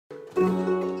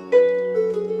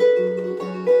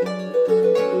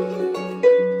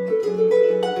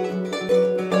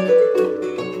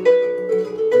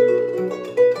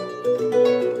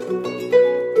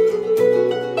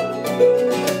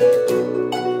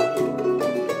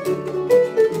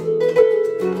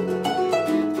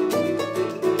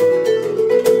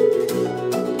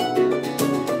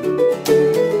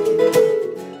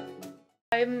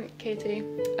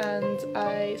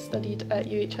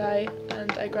CHI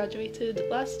and I graduated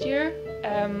last year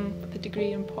with a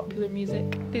degree in popular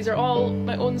music. These are all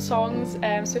my own songs,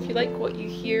 so if you like what you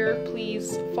hear,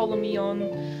 please follow me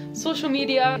on social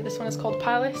media. This one is called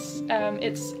Palace.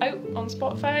 It's out on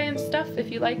Spotify and stuff.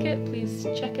 If you like it, please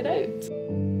check it out.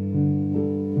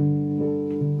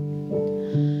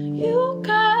 You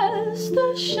cast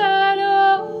the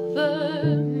shadow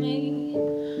over me.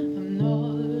 I'm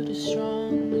not as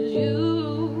strong as you.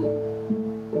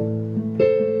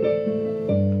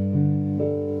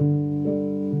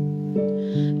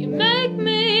 You make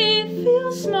me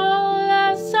feel small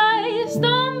as I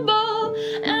stumble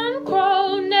and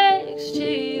crawl next to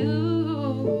you.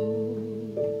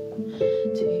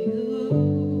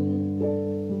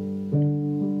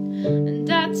 And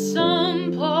at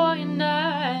some point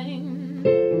I'm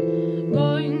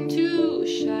going to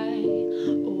shy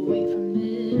away from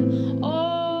it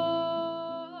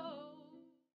all.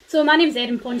 So my name's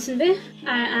Erin Ponsonby.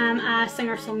 I am a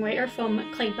singer-songwriter from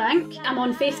Clydebank. I'm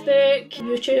on Facebook,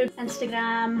 YouTube,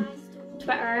 Instagram,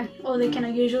 Twitter, all the kind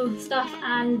of usual stuff,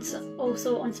 and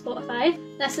also on Spotify.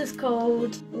 This is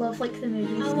called Love Like the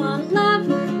Movies. I want love,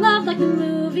 love like the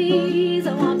movies.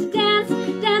 I want to dance,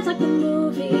 dance like the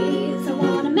movies. I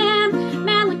want a man,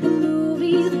 man like the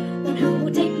movies. One who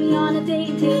will take me on a date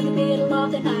until the middle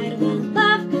of the night. I want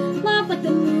love, love like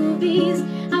the movies.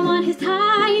 I want his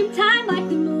time, time like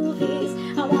the movies.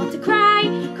 I want to cry,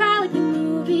 cry like the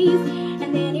movies.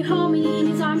 And then he'll hold me in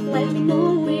his arms, let me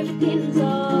know everything's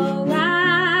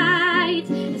alright.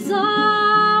 It's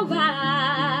alright.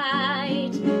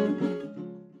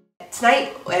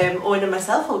 Tonight, Owen and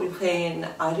myself will be playing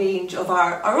a range of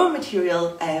our own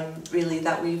material, really,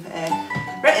 that we've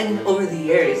written over the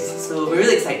years. So we're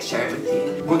really excited to share it with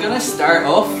you. We're going to start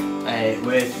off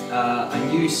with a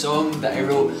new song that I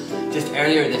wrote just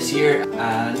earlier this year,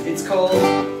 and it's called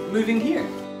Moving Here.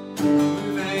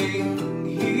 Moving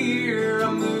here,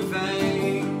 I'm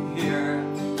moving here.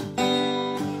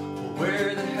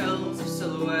 Where the hills are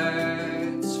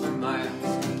silhouettes for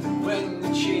miles, and when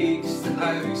the cheeks, the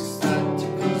house that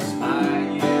tickles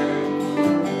my ear.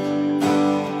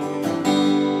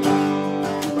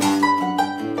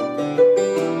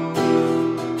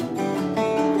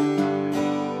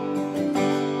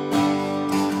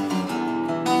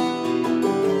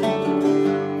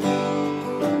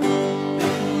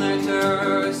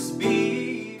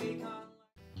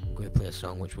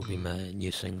 Song which will be my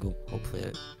new single. I'll play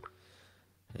it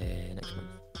next month.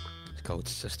 It's called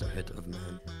Sisterhood of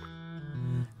Man.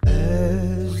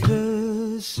 As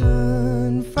the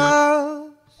sun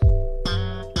falls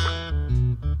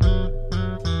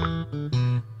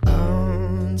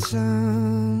on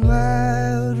some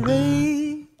wild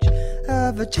rage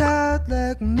of a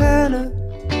childlike manner,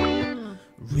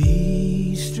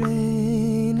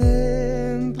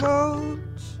 restraining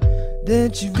bolts,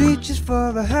 then she reaches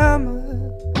for a hammer.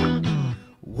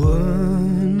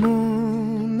 One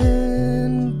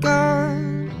moment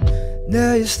gone,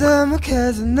 now your stomach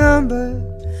has a number,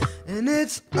 and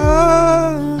it's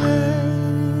over.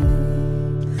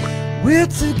 We're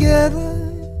together,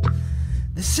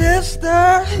 the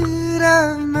sisterhood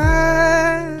of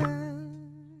man.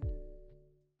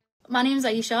 My name's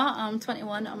Aiesha, I'm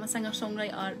 21, I'm a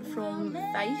singer-songwriter from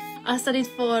Fife. I studied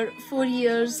for 4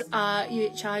 years at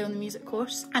UHI on the music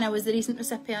course, and I was the recent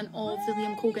recipient of the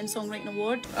Liam Cogan Songwriting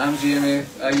Award. I'm Jamie,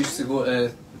 I used to go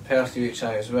to Perth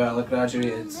UHI as well. I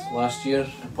graduated last year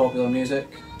in popular music,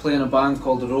 playing a band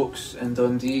called The Rokes in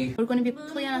Dundee. We're going to be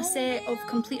playing a set of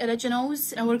complete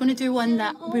originals, and we're going to do one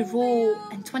that we wrote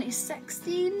in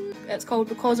 2016. It's called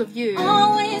Because of You.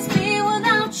 Always be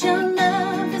without your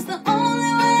love is the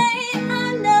only way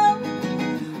I know.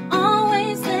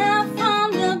 Always there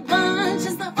from the bunch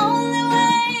is the only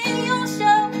way you'll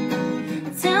show.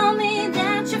 Tell me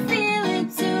that you feel it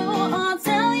too, or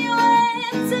tell you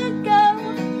where to go.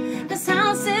 This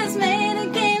house is made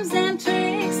of games and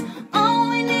tricks. All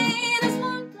we need is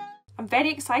one blow. I'm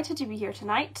very excited to be here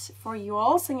tonight for you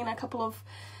all, singing a couple of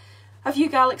a few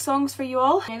Gaelic songs for you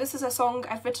all. Now, this is a song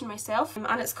I've written myself, and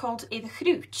it's called E the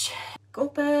Chrúch.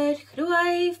 Goper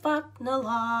cruai fat na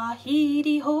la,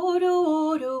 hiri horo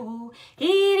oro,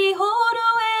 hiri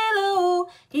horo elo,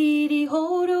 hiri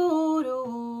horo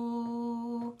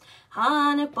oro.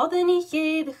 Hanne bodden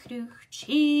e the chrúch,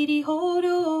 hiri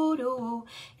horo oro,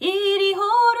 hiri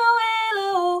horo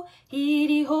elo,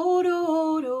 hiri horo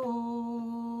oro.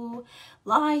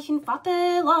 Leichen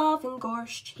fatte laven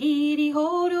gorst, hiri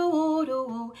horo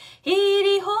oro,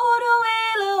 hiri horo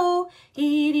elo,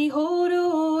 hiri horo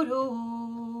oro.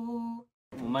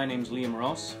 My name's Liam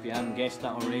Ross, if you haven't guessed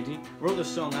that already. Wrote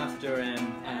this song after a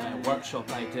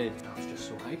workshop I did. I was just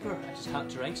so hyper, I just had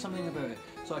to write something about it.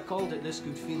 So I called it This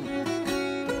Good Feeling.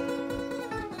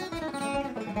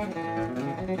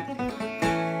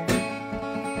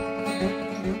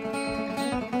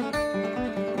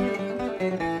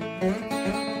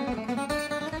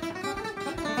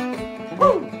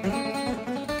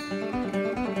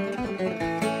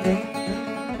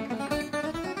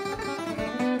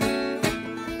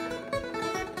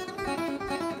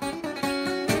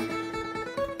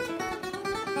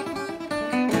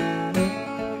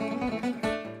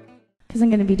 Because I'm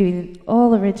going to be doing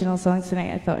all original songs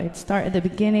tonight, I thought I'd start at the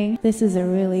beginning. This is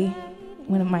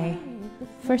one of my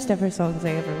first ever songs I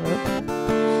ever wrote.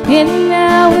 And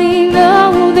now we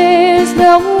know there's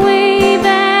no way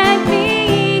back,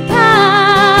 because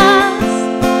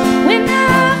when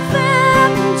I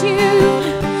found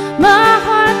you, my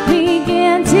heart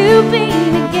began to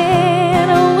beat again.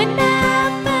 Oh, when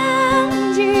I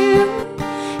found you,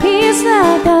 it's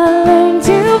like I learned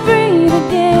to breathe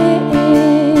again.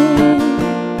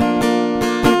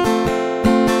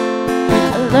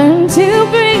 Learn to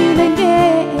breathe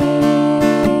again.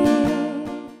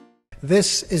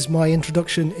 This is my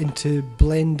introduction into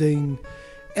blending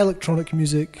electronic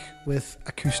music with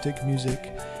acoustic music.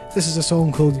 This is a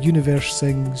song called Universe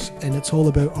Sings, and it's all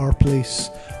about our place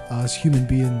as human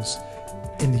beings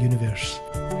in the universe.